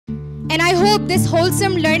And I hope this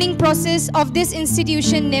wholesome learning process of this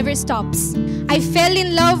institution never stops. I fell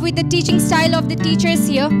in love with the teaching style of the teachers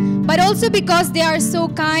here, but also because they are so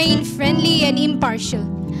kind, friendly, and impartial.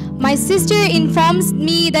 My sister informs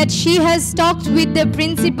me that she has talked with the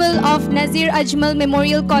principal of Nazir Ajmal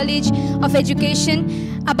Memorial College of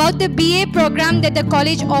Education about the BA program that the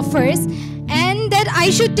college offers, and that I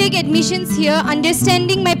should take admissions here,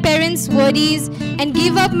 understanding my parents' worries, and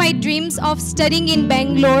give up my dreams of studying in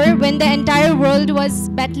Bangalore when the entire world was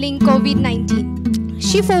battling COVID-19.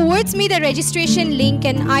 She forwards me the registration link,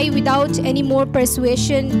 and I, without any more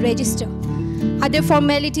persuasion, register. Other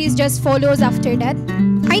formalities just follows after that.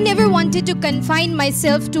 I never wanted to confine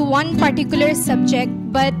myself to one particular subject,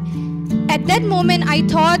 but at that moment I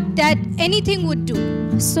thought that anything would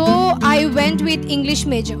do. So I went with English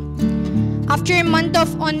major. After a month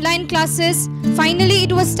of online classes, finally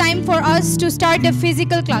it was time for us to start the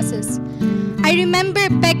physical classes. I remember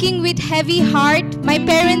packing with heavy heart, my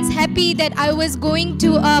parents happy that I was going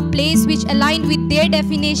to a place which aligned with their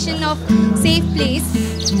definition of safe place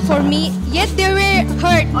for me, yet they were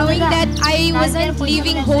hurt knowing that I wasn't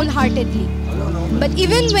living wholeheartedly. But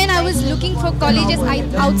even when I was looking for colleges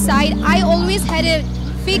outside, I always had a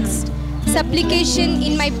fixed supplication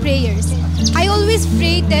in my prayers. I always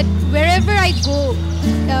prayed that wherever I go,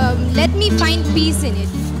 let me find peace in it.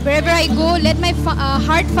 Wherever I go, let my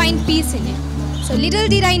heart find peace in it. So little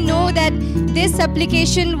did I know that this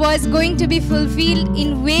supplication was going to be fulfilled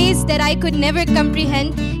in ways that I could never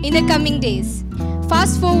comprehend in the coming days.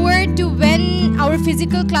 Fast forward to when our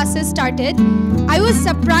physical classes started, I was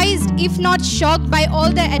surprised, if not shocked, by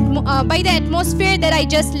the atmosphere that I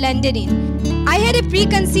just landed in. I had a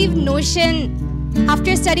preconceived notion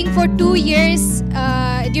after studying for 2 years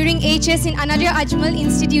during HS in another Ajmal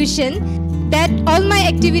institution that all my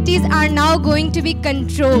activities are now going to be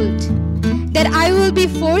controlled. That I will be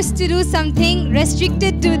forced to do something,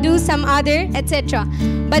 restricted to do some other, etc.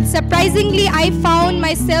 But surprisingly, I found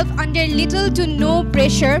myself under little to no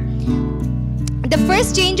pressure. The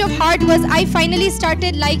first change of heart was I finally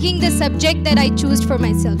started liking the subject that I chose for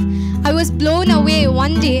myself. I was blown away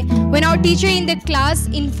one day when our teacher in the class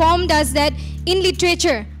informed us that in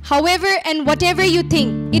literature, however and whatever you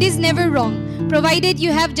think, it is never wrong, provided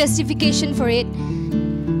you have justification for it.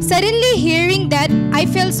 Suddenly hearing that, I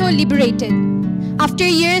felt so liberated. After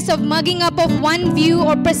years of mugging up of one view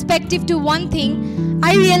or perspective to one thing,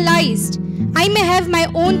 I realized I may have my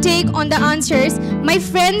own take on the answers, my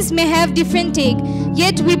friends may have different take,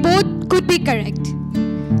 yet we both could be correct.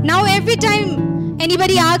 Now every time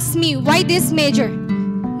anybody asks me why this major,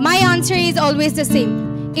 my answer is always the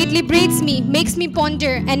same. It liberates me, makes me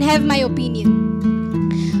ponder and have my opinion.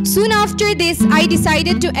 Soon after this, I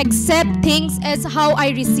decided to accept things as how I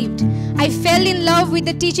received. I fell in love with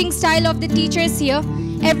the teaching style of the teachers here.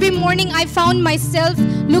 Every morning I found myself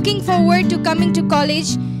looking forward to coming to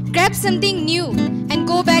college, grab something new and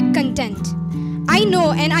go back content. I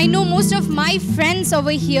know most of my friends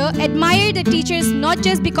over here admire the teachers not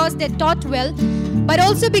just because they taught well, but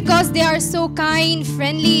also because they are so kind,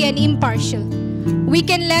 friendly and impartial. We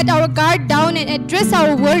can let our guard down and address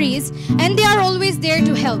our worries, and they are always there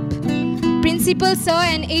to help. Principal sir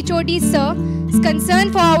and HOD sir's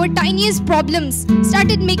concern for our tiniest problems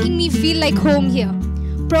started making me feel like home here.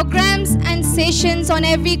 Programs and sessions on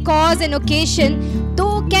every cause and occasion,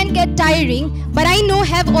 though can get tiring, but I know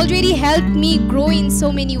have already helped me grow in so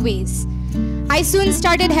many ways. I soon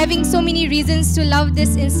started having so many reasons to love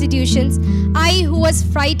these institutions. I, who was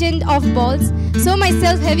frightened of balls, saw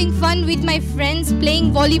myself having fun with my friends,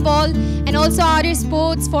 playing volleyball and also other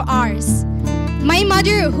sports for hours. My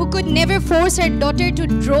mother, who could never force her daughter to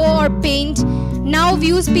draw or paint, now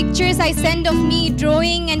views pictures I send of me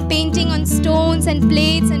drawing and painting on stones and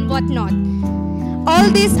plates and whatnot. All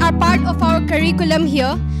these are part of our curriculum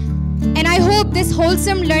here, and I hope this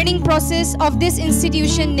wholesome learning process of this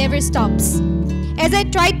institution never stops. As I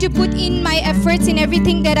tried to put in my efforts in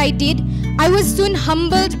everything that I did, I was soon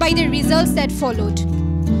humbled by the results that followed.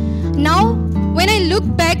 Now, when I look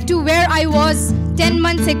back to where I was 10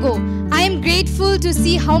 months ago, I am grateful to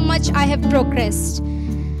see how much I have progressed.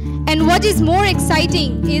 And what is more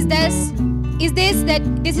exciting is that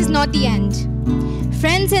this is not the end.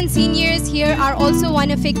 Friends and seniors here are also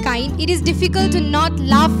one of a kind. It is difficult to not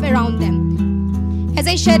laugh around them. As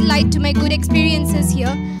I shed light to my good experiences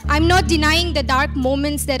here, I'm not denying the dark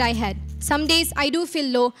moments that I had. Some days I do feel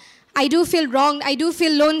low, I do feel wronged, I do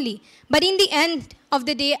feel lonely. But in the end of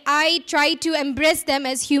the day, I try to embrace them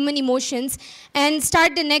as human emotions and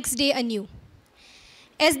start the next day anew.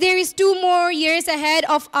 As there is 2 more years ahead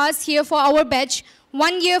of us here for our batch,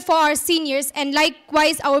 1 year for our seniors, and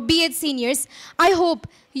likewise our B.Ed seniors. I hope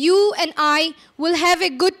you and I will have a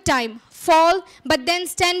good time. Fall, but then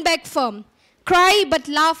stand back firm. Cry, but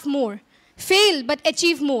laugh more. Fail, but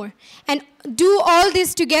achieve more. And do all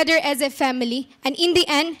this together as a family. And in the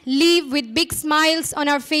end, leave with big smiles on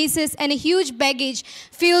our faces and a huge baggage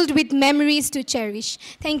filled with memories to cherish.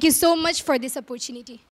 Thank you so much for this opportunity.